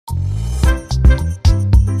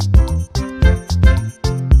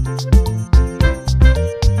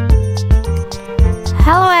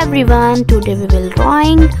everyone, today we will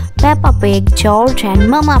drawing Peppa Pig, George and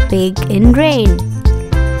Mama Pig in rain.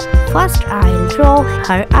 First I'll draw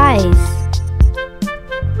her eyes,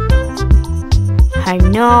 her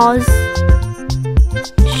nose,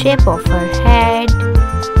 shape of her head,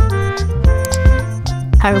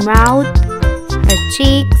 her mouth, her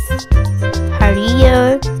cheeks, her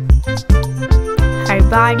ear, her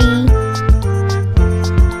body,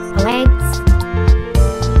 legs,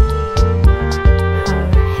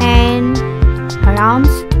 her arms,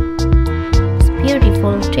 his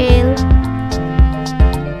beautiful tail,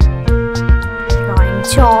 drawing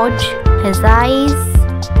George, his eyes,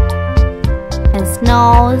 his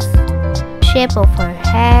nose, shape of her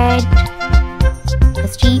head,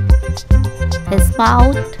 his cheek, his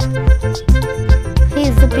mouth. He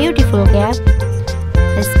is a beautiful cat.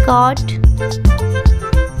 His coat,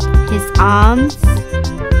 his arms.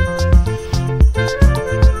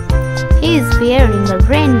 He is wearing a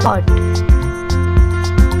raincoat.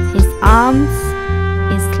 His arms,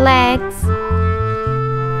 his legs.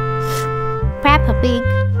 Peppa Pig,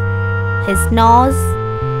 his nose,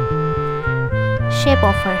 shape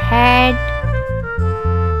of her head,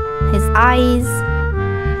 his eyes,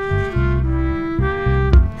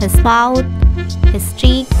 his mouth, his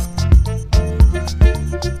cheeks.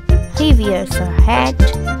 He wears a hat.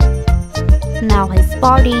 Now his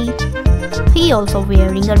body. He also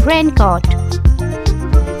wearing a raincoat.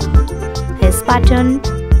 His button,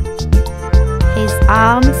 his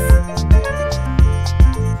arms,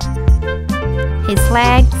 his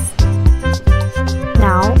legs.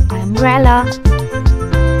 Now umbrella.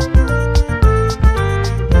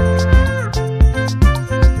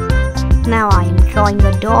 Now I am drawing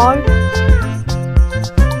the door.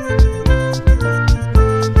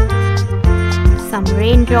 Some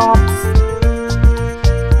raindrops.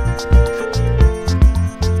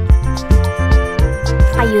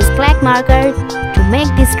 I use black marker to make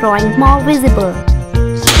this drawing more visible.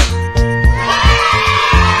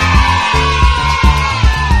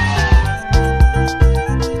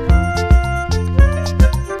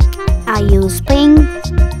 I use pink,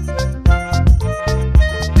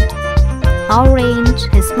 orange,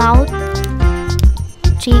 his mouth,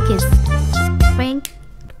 cheek is pink,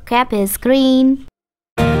 cap is green.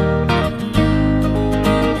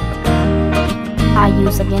 I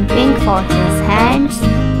use again pink for his hands,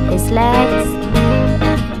 his legs.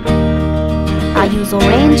 I use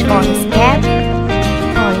orange for his cap,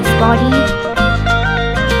 for his body,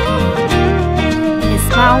 his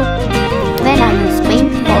mouth. Then I use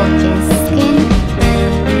pink for his skin.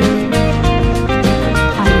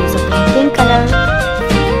 I use a pink color.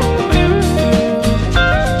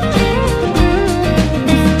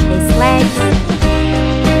 His legs,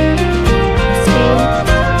 his tail.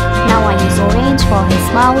 Now I use orange for his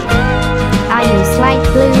mouth. I use light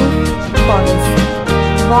blue for his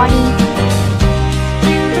body.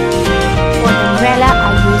 For the umbrella I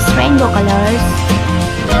use rainbow colors.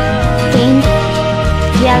 Pink,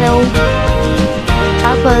 yellow,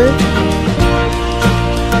 purple,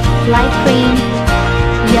 light green,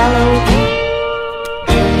 yellow,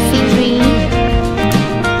 sea green,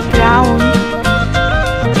 brown,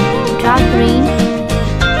 dark green.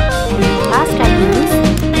 Last I use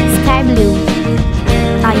sky blue.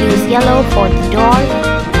 I use yellow for the door,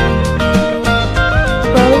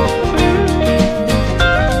 purple,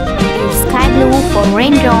 sky blue for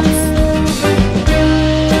raindrops,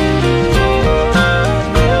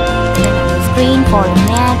 then I use green for a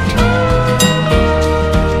mat.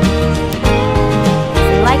 If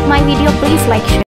you like my video, please like, share.